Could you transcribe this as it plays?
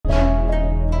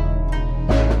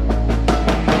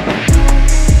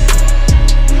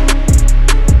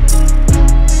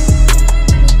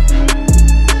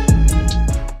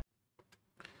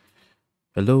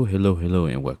Hello,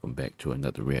 and welcome back to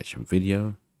another reaction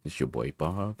video. It's your boy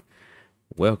Bob.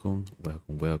 Welcome.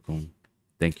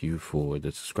 Thank you for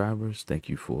the subscribers. Thank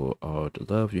you for all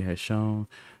the love you have shown.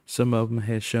 Some of them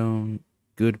have shown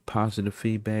good, positive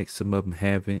feedback. Some of them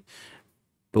haven't,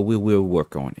 but we will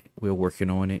work on it. We're working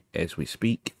on it as we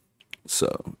speak.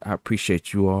 So I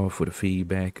appreciate you all for the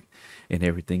feedback and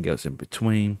everything else in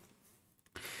between.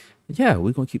 Yeah,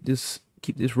 we're gonna keep this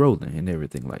rolling and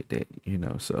everything like that.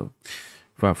 So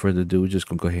without further ado, we're just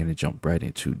gonna go ahead and jump right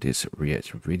into this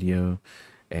reaction video.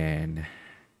 And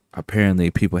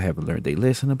apparently people haven't learned their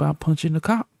lesson about punching the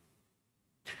cop.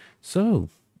 So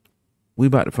we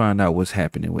about to find out what's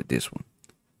happening with this one.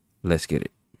 Let's get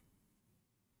it.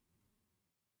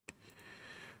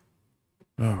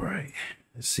 All right.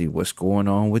 Let's see what's going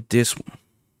on with this one.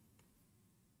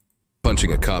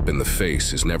 Punching a cop in the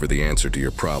face is never the answer to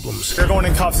your problems. You're going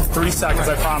in cuffs in 3 seconds,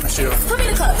 I promise you. Put me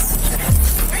in the cuffs.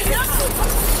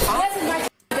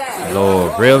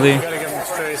 Lord, really? You gotta give him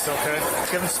space, okay?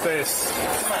 Give him space.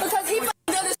 Because he does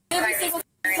this every single time.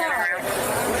 It's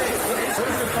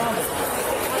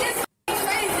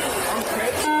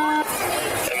crazy.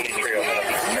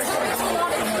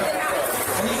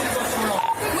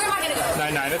 Where am I gonna go?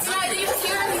 9-9, it's... Did you just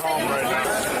hear him? Right now.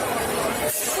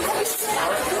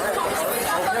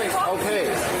 Okay.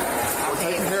 I'm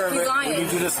taking care of He's it. lying. We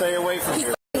need you to stay away from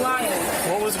here. He's lying.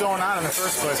 What was going on in the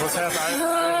first place? What's happening?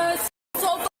 It's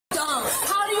so dumb.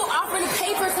 How do you offer to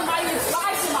pay for somebody to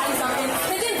buy somebody something,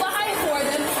 and then buy it for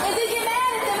them, and then get mad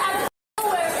at them out of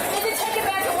nowhere, and then take it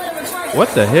back and want to return it? What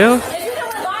the hell? If you don't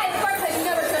want to buy it first, then you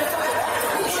never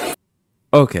should have.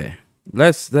 Okay.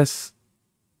 Let's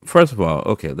first of all,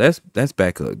 okay, let's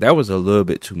back up. That was a little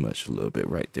bit too much, a little bit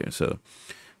right there. So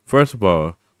first of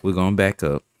all, we're going to back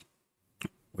up.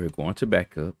 We're going to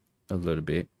back up a little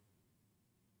bit.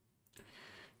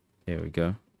 There we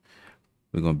go.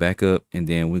 We're going to back up, and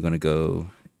then we're going to go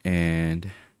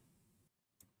and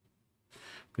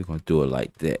we're going to do it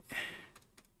like that.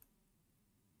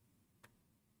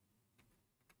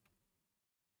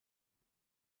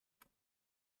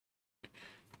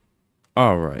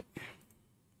 All right.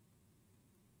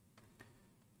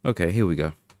 Okay, here we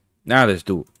go. Now let's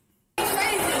do it. Where am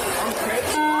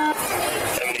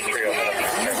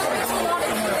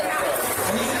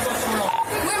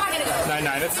I gonna go?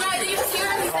 9-9, it's... Did you just hear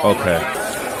him? Okay.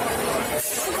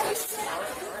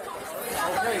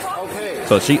 Okay.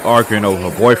 So she arguing over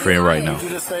her boyfriend right now. We need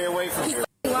you to stay away from here.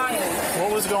 Lying.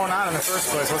 What was going on in the first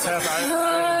place? What's happening?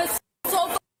 It's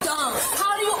so dumb.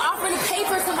 How do you offer to pay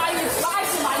for somebody to buy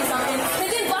somebody something,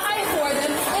 and then buy it for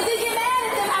them, and then get mad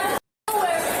at them out of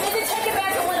nowhere, and then take it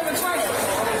back and want to return it?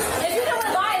 If you don't want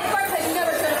to buy it first, then you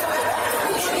never should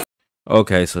have.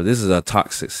 Okay, so this is a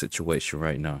toxic situation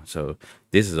right now. So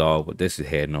this is all what this is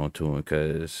heading on to,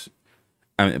 because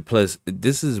I mean, plus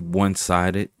this is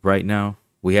one-sided right now.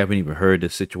 We haven't even heard the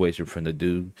situation from the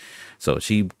dude. So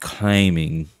she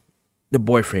claiming the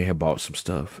boyfriend had bought some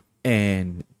stuff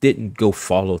and didn't go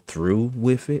follow through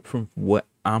with it, from what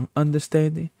I'm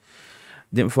understanding.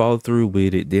 Didn't follow through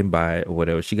with it, didn't buy it or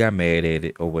whatever. She got mad at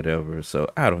it or whatever. So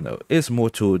I don't know. It's more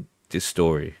to this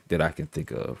story that I can think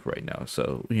of right now.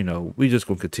 So, we just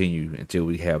gonna continue until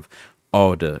we have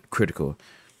all the critical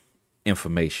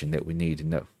information that we need to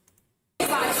know. Who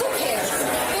cares?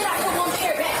 Then I put one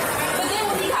pair back. But then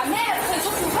when he got mad because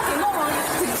you fucking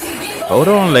moron, Hold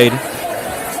on, lady.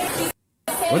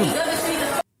 What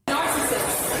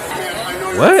narcissist.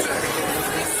 What?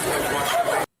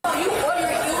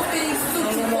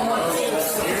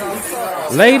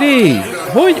 Lady,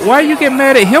 why are you getting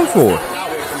mad at him for?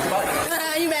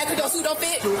 You mad because your suit don't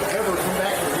fit? I don't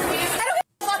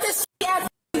about this ass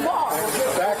wall.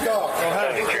 Back up. Go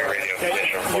ahead.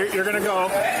 You're gonna go.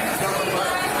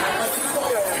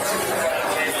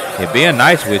 He being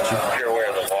nice with you.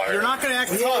 You're not gonna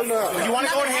act tough. You want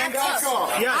to go in handcuffs?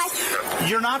 Yes.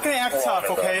 You're not gonna act tough,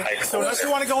 okay? So unless you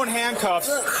want to go in handcuffs,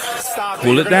 stop it.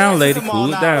 Cool You're it gonna down, fix lady. them all Cool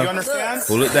it now. down. You understand?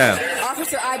 Cool it down.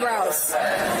 Officer eyebrows.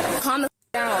 Calm the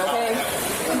down, okay?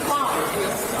 I'm calm.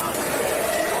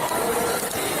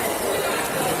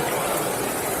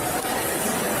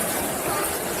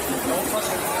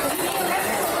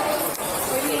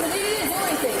 He didn't do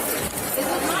anything. It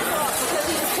was my fault because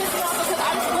he was pissed off because I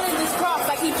was winning this cross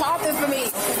like he popping for me.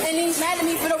 And he's mad at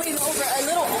me for no reason over a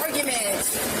little argument.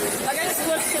 Like I just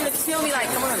want him to feel me like,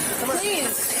 come on,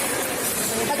 please.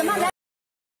 Like I'm not mad.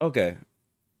 Okay.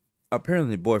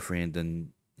 Apparently boyfriend,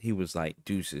 then he was like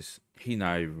deuces. He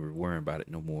not even worrying about it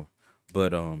no more.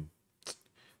 But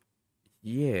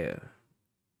yeah.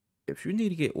 If you need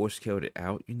to get escorted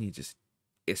out, you need to just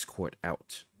escort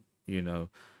out.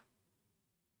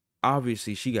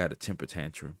 obviously she got a temper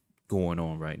tantrum going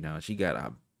on right now. She got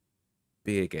a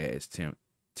big ass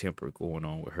temper going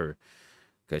on with her.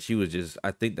 Cause she was just,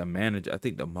 I think the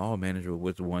mall manager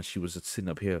was the one. She was sitting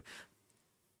up here.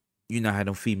 You know how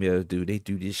them females do? They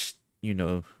do this, you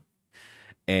know,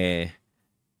 and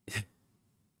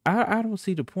I don't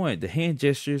see the point. The hand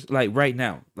gestures, like right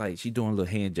now, like she doing little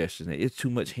hand gestures. It's too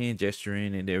much hand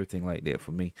gesturing and everything like that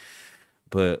for me.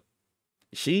 But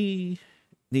she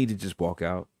needed to just walk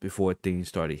out before things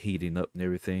started heating up and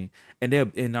everything. And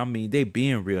I mean, they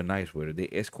being real nice with her. They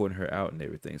escorting her out and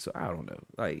everything. So I don't know,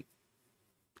 like.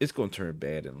 It's gonna turn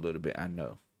bad in a little bit, I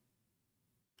know.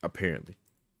 Apparently.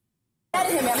 I'm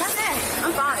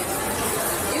fine.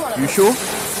 You sure?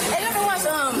 Hey, you ever watch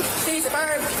Steve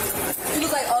Bird? He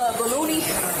was like Balloony.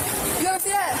 You ever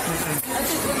see that?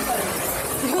 That's just really funny.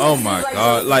 Oh my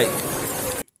god! Like,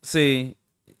 see,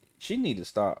 she needs to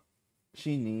stop.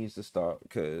 She needs to stop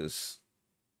because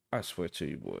I swear to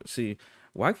you, boy. See,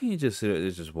 why can't you just sit there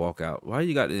and just walk out? Why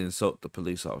you got to insult the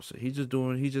police officer? He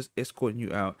just escorting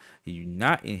you out. You're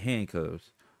not in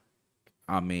handcuffs.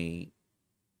 I mean,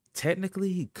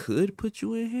 technically, he could put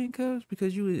you in handcuffs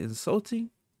because you were insulting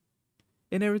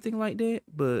and everything like that,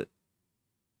 but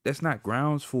that's not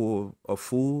grounds for a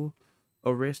full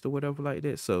arrest or whatever like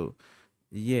that. So,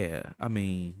 yeah, I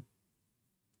mean,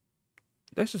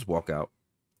 let's just walk out.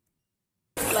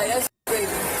 Like, that's crazy.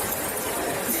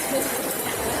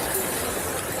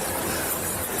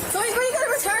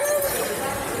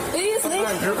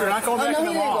 You're not going back in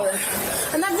the mall.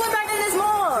 I'm not going back in this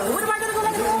mall. What am I going to go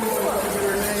back in the mall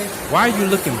for? Why are you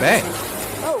looking back?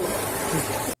 Oh.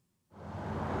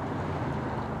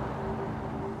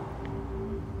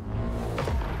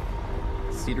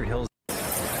 Cedar Hills.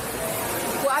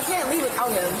 Well, I can't leave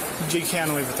without him. You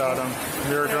can leave without him.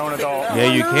 You're a grown adult.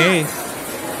 Yeah, you can.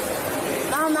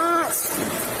 No, I'm not.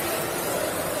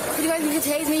 You can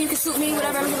tase me, you can shoot me,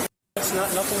 whatever. It's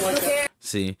not nothing like that.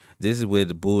 See, this is where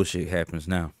the bullshit happens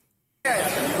now. Well,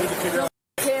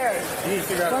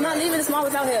 I'm not leaving this mall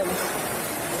without him.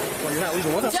 Well, you're not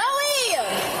leaving with us. Joey!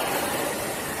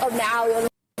 Oh, now you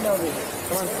know me.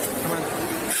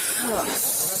 Come on.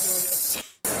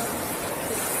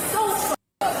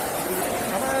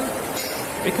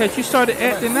 Because you started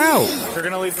acting out. You're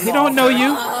gonna leave the He mall. don't know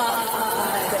you.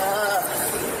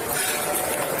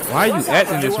 Why are you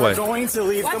acting this way? You're going to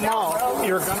leave the mall.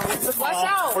 You're gonna leave the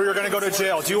mall, or you're gonna go to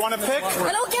jail. Do you want to pick?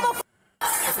 I don't give a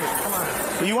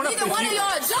f. You want to Neither pick? one of y'all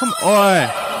are Come Joey. on.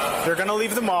 You're gonna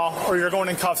leave the mall, or you're going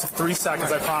in cuffs in 3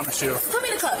 seconds. I promise you. Put me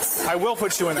in the cuffs. I will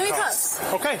put you in the Put me in cuffs.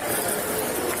 cuffs. Okay.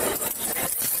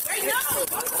 Right now.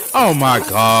 Oh my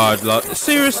god.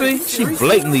 Seriously? She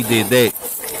blatantly did that.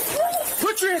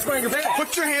 Put your hands behind your back.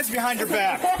 Put your hands behind your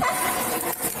back.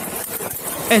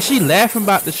 And she laughing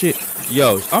about the shit.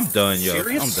 Yo, I'm done, yo.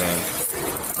 Serious? I'm done.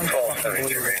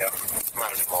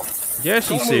 Yeah,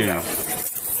 she's serious.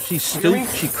 She's stupid.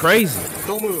 She crazy.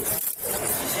 Don't move.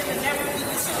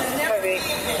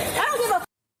 I don't give a f.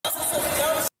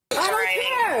 I don't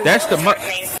care. That's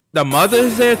the mother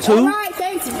is there All too? right,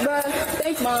 thanks, bro.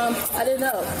 Thanks, Mom. I didn't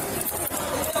know.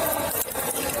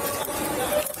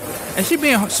 And she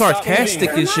being sarcastic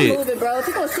I'm and not shit. moving, bro. If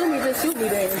you gonna shoot me, just shoot me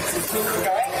then.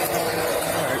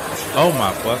 Oh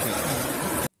my fucking.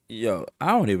 Yo, I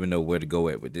don't even know where to go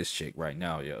at with this chick right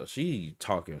now, yo. She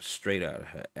talking straight out of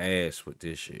her ass with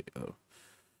this shit, yo.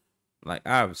 Like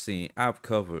I've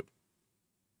covered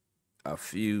a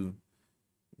few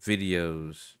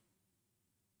videos,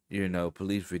 you know,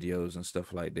 police videos and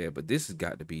stuff like that, but this has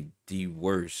got to be the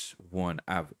worst one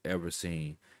I've ever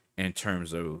seen in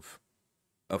terms of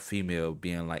a female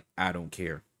being like, I don't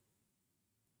care.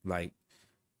 Like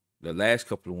the last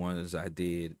couple of ones I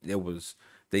did,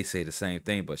 they say the same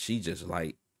thing, but she just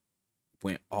like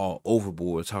went all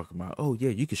overboard talking about, oh yeah,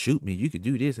 you can shoot me, you can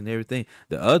do this and everything.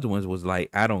 The other ones was like,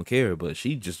 I don't care, but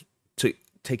she just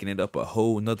taking it up a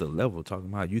whole nother level, talking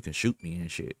about you can shoot me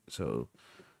and shit. So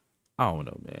I don't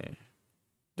know, man.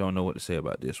 Don't know what to say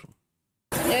about this one.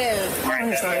 Yeah.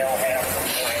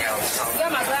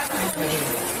 Got my glasses.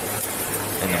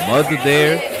 And the mother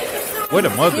there, where the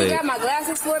mother You got at? my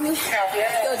glasses for me? Yo,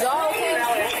 y'all okay?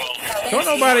 Don't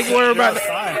nobody worry about that.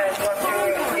 Fine.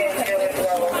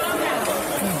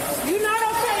 You not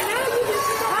okay now? You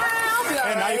just I'll be all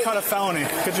And now you right. caught a felony.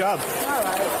 Good job. All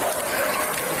right.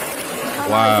 How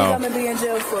long Wow. you think I'm gonna be in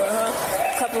jail for, huh?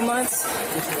 A couple months?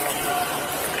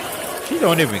 She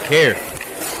don't even care.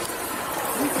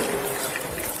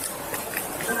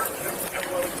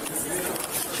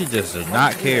 She just does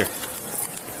not care.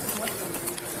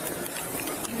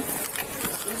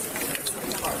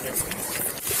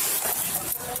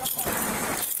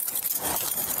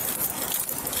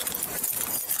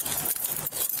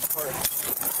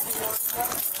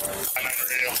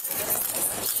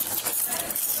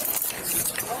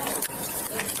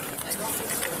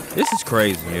 This is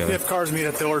crazy, We yeah. have cars meet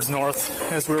at Dillard's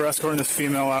North as we were escorting this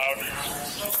female out.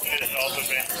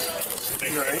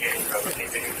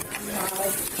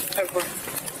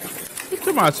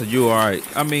 Come on, so you alright.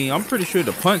 I mean, I'm pretty sure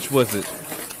the punch wasn't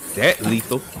that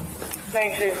lethal.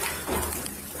 Thank you.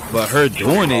 But her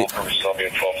doing it,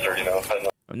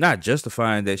 It. I'm not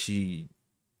justifying that she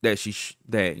should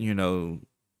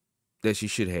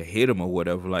have hit him or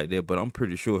whatever like that. But I'm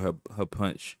pretty sure her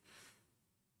punch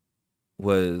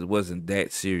wasn't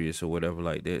that serious or whatever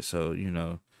like that. So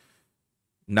not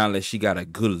unless she got a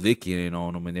good licking in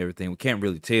on him and everything, we can't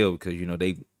really tell because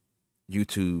they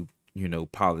YouTube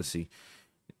policy,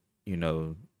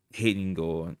 hitting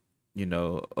or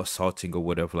assaulting or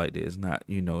whatever like that is not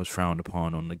it's frowned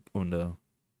upon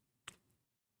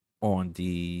on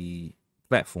the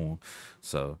platform.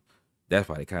 So that's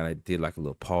why they kind of did like a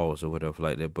little pause or whatever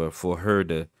like that. But for her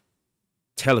to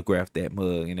telegraph that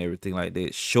mug and everything like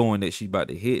that, showing that she's about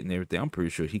to hit and everything, I'm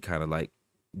pretty sure he kind of like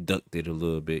ducked it a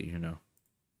little bit. 3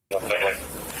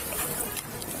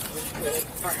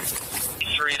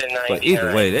 to 9. But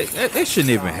either way, that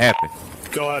shouldn't even happen.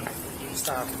 Go ahead.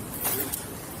 Stop.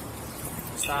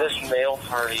 This male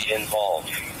party involved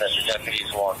that the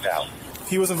deputies walked out.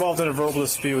 He was involved in a verbal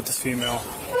dispute with this female.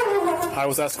 I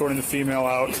was escorting the female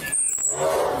out.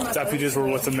 Deputies were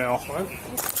with the male. Okay.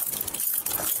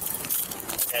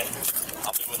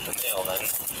 I'll be with the male then.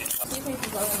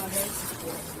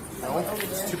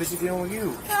 Too busy dealing with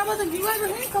you. How about you guys are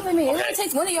handcuffing me? It only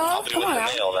takes one of y'all. I'll be Come with on the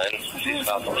out. male then. She's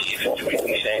about to leave. Do we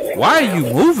need anything? Why are you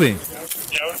moving?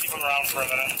 Yeah, we'll keep him around for a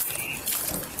minute.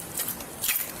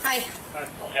 Hi.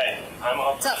 Okay, I'm up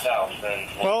What's up? south then.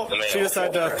 Well, The male. she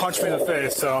decided to punch me in the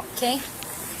face, so. Okay.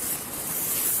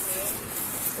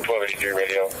 1283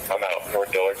 radio. I'm out.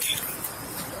 North Dillard's.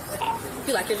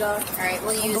 You like your dog? All right.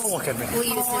 We'll use. Don't look at me. We'll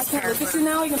use this Look card. at you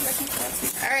now. You can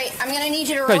All right. I'm gonna need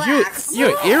you to Cause relax.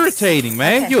 you're irritating,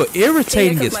 man. Okay. You're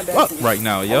irritating Yeah, as cut my fuck best. right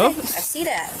now, yo. Okay, I see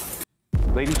that.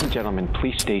 Ladies and gentlemen,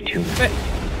 please stay tuned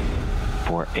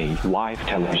for a live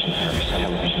television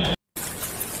service.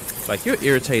 Like you're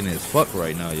irritating as fuck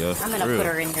right now, yo. I'm gonna Real. put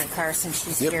her in your car since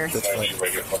she's here. That's fine.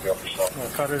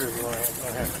 Cut it or you want to?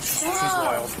 She's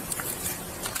wild.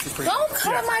 She's pretty. Don't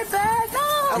cut my bag. No.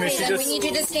 mean, Okay, she then just- we need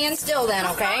you to stand still then,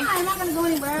 okay? I'm not gonna go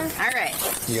anywhere. All right.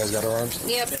 You guys got her arms?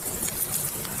 Yep.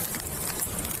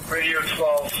 Radio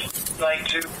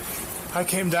 1292. I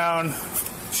came down.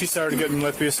 She started getting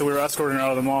lippy, so we were escorting her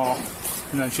out of the mall.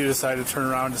 And then she decided to turn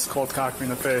around and just cold cock me in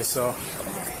the face, so.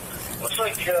 Looks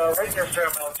like right near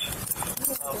Fairmount.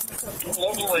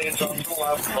 Locally, it's on the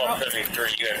left.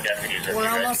 1273. You have deputies. We're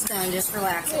almost done. Just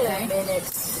relax, okay? To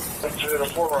the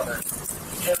Forerunner.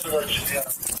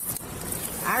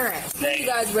 All right. You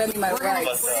guys read me my We're gonna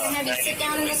rights. have you sit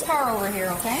down in this car over here,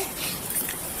 okay?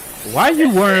 Why are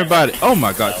you worrying about it? Oh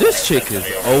my god, this chick is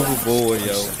overboard,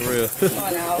 yo. For real. Come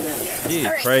on now. She All is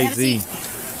right, crazy.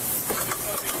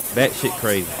 have That shit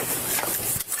crazy.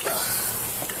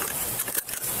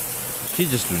 She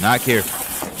just do not care.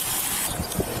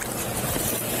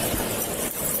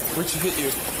 Where'd she hit you?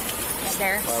 Right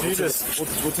there. You just.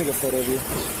 We'll take a photo of you.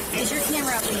 Is your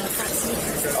camera up in the front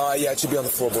seat? Yeah, it should be on the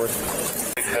floorboard.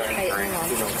 Hey, hang on.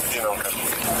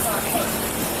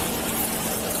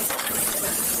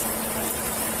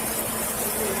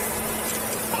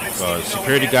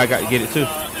 Security guy got to get it too.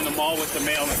 In the mall with the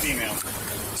male and the female.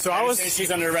 So I was.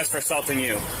 She's under arrest for assaulting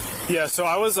you. Yeah, so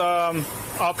I was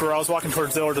up, or I was walking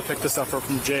towards Dillard to pick this up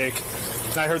from Jake.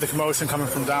 And I heard the commotion coming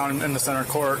from down in the center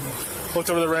court. Looked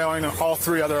over the railing, all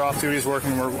three other off-duties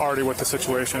working were already with the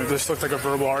situation. It just looked like a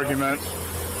verbal argument,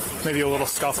 maybe a little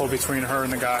scuffle between her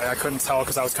and the guy. I couldn't tell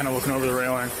because I was kind of looking over the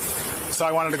railing. So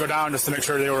I wanted to go down just to make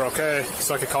sure they were okay,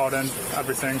 so I could call it in,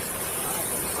 everything.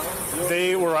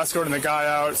 They were escorting the guy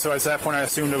out, so at that point I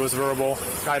assumed it was verbal.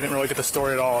 I didn't really get the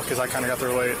story at all because I kind of got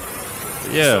there late.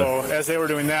 Yeah. So as they were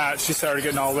doing that, she started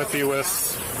getting all lippy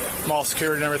with mall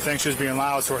security and everything. She was being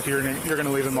loud, so you're going to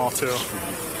leave the mall too.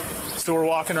 So we're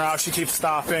walking her out. She keeps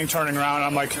stopping, turning around.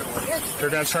 I'm like, you're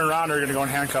going to turn around or you're going to go in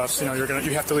handcuffs. You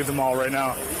have to leave the mall right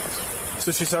now.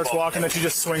 So she starts walking, then she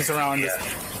just swings around and just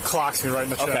clocks me right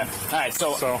in the chin. Okay. All right.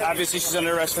 So obviously she's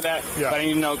under arrest for that. Yeah. But I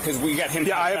need to know because we got him.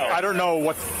 Yeah, I don't know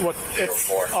what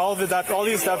it's all these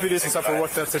deputies except for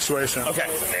what that situation. Okay.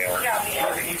 I'm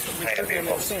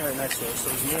standing right next to her, so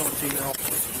it was male and female.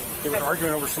 They were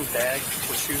arguing over some bag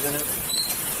with shoes in it.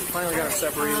 Finally got her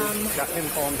separated, got him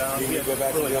calmed down. He had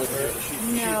really upset. She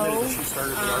admitted that she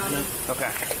started the argument.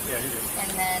 Okay. Yeah, he did.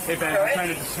 And then, Hey Ben, I'm trying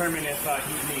to determine if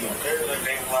he's needed.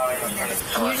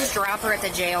 can you just drop her at the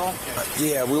jail?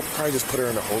 Yeah, we'll probably just put her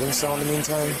in a holding cell in the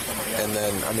meantime. And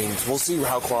then, we'll see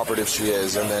how cooperative she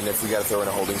is. And then if we got to throw her in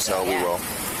a holding cell, we will.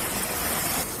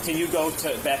 Can you go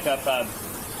to back up?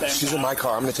 She's in my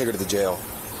car. I'm gonna take her to the jail.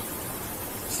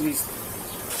 She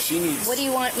needs. What do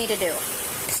you want me to do?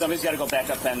 Somebody's got to go back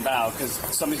up Ben Bow because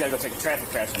somebody's got to go take a traffic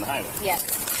crash on the highway.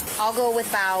 Yes. I'll go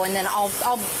with Bow, and then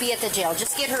I'll be at the jail.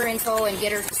 Just get her info and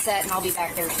get her set, and I'll be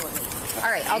back there shortly. All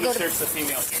right, I'll go to... Search the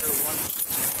female.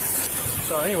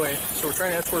 So anyway, so we're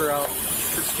trying to escort her out.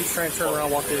 She keeps trying to turn around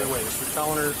and walk the other way. So we're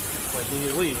telling her, like, you need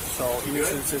to leave. So he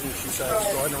makes a decision. She says, go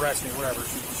ahead and arrest me, whatever.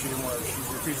 She didn't want to. She's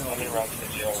refusing to leave.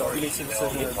 So he makes a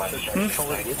decision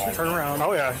to turn around.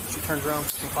 Oh, yeah. She turns around,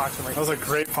 she clocks him. Like, that was a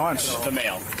great punch. The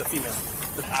male. The female.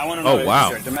 I want to know. Oh,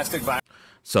 wow. Domestic violence.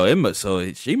 So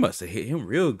she must have hit him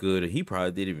real good, and he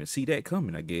probably didn't even see that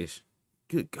coming, I guess.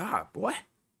 Good God, boy.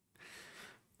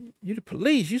 You're the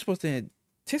police. You're supposed to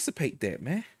anticipate that,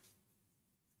 man.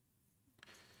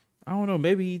 I don't know.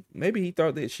 Maybe he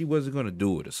thought that she wasn't gonna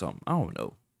do it or something. I don't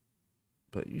know.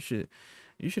 But you should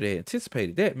have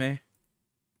anticipated that, man.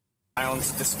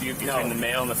 Violence dispute between the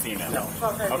male and the female. No.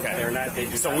 Okay. They're not.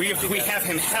 So we have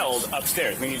him held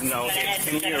upstairs. We need to know.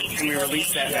 Can we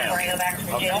release that now?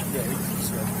 Okay.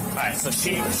 All right. So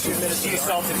she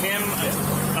assaulted him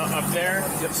up there.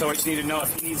 So we just need to know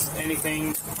if he needs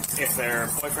anything. If they're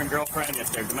boyfriend, girlfriend,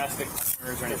 if they're domestic,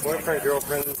 or anything. Boyfriend,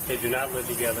 girlfriend. They do not live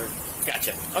together.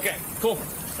 Gotcha. Okay. Cool.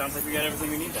 Sounds like we got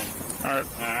everything we need then. All right.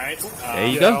 All right. There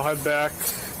you go. I'll head back.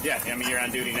 Yeah. I mean, you're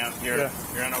on duty now. You're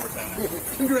on overtime now.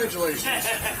 Congratulations.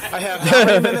 I have how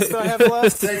many minutes do I have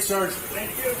left? Thanks, Sarge.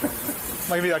 Thank you.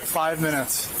 Might be like 5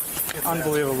 minutes.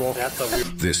 Unbelievable.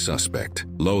 This suspect,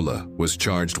 Lola, was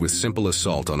charged with simple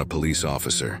assault on a police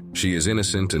officer. She is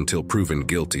innocent until proven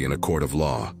guilty in a court of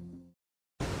law.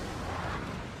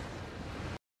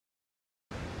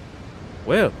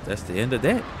 Well, that's the end of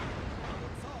that.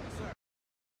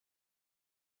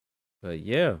 But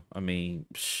yeah, I mean,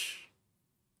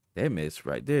 that mess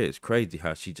right there is crazy.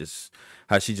 How she just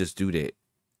do that.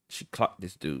 She clocked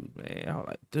this dude, man. I was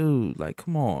like, dude, like,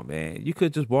 come on, man. You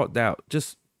could just walked out.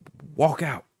 Just walk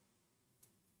out.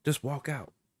 Just walk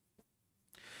out.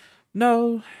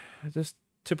 No, just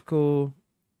typical,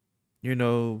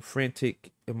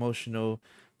 frantic, emotional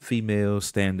female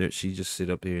standard. She just sit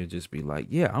up here and just be like,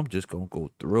 yeah, I'm just gonna go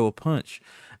throw a punch.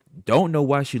 Don't know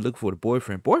why she looked for the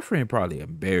boyfriend. Boyfriend probably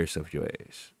embarrassed of your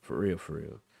ass. For real, for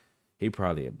real. He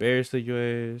probably embarrassed of your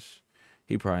ass.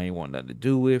 He probably ain't want nothing to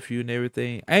do with you and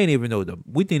everything. We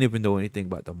didn't even know anything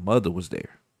about the mother was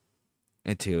there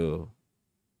until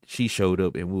she showed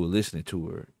up and we were listening to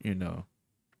her,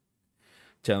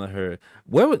 telling her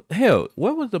where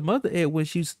was the mother at when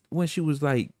she was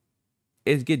like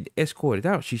getting escorted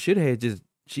out. She should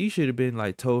have been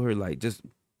like told her like just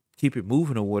keep it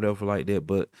moving or whatever like that,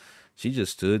 but she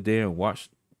just stood there and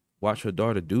watched her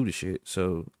daughter do the shit.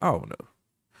 So I don't know.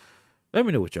 Let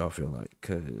me know what y'all feel like,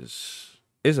 because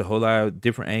there's a whole lot of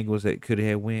different angles that could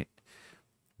have went.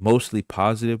 Mostly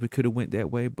positive, it could have went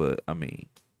that way, but I mean,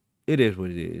 it is what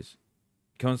it is.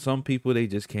 Some people, they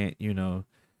just can't,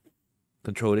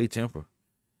 control their temper.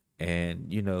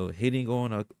 And, hitting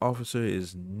on an officer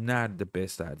is not the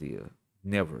best idea.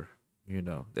 Never.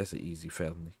 That's an easy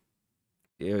felony.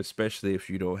 Yeah, especially if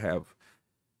you don't have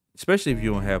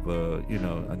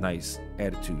a nice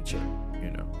attitude check,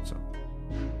 So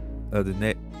other than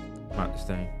that, I'm out this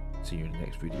thing. See you in the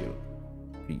next video.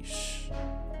 Peace.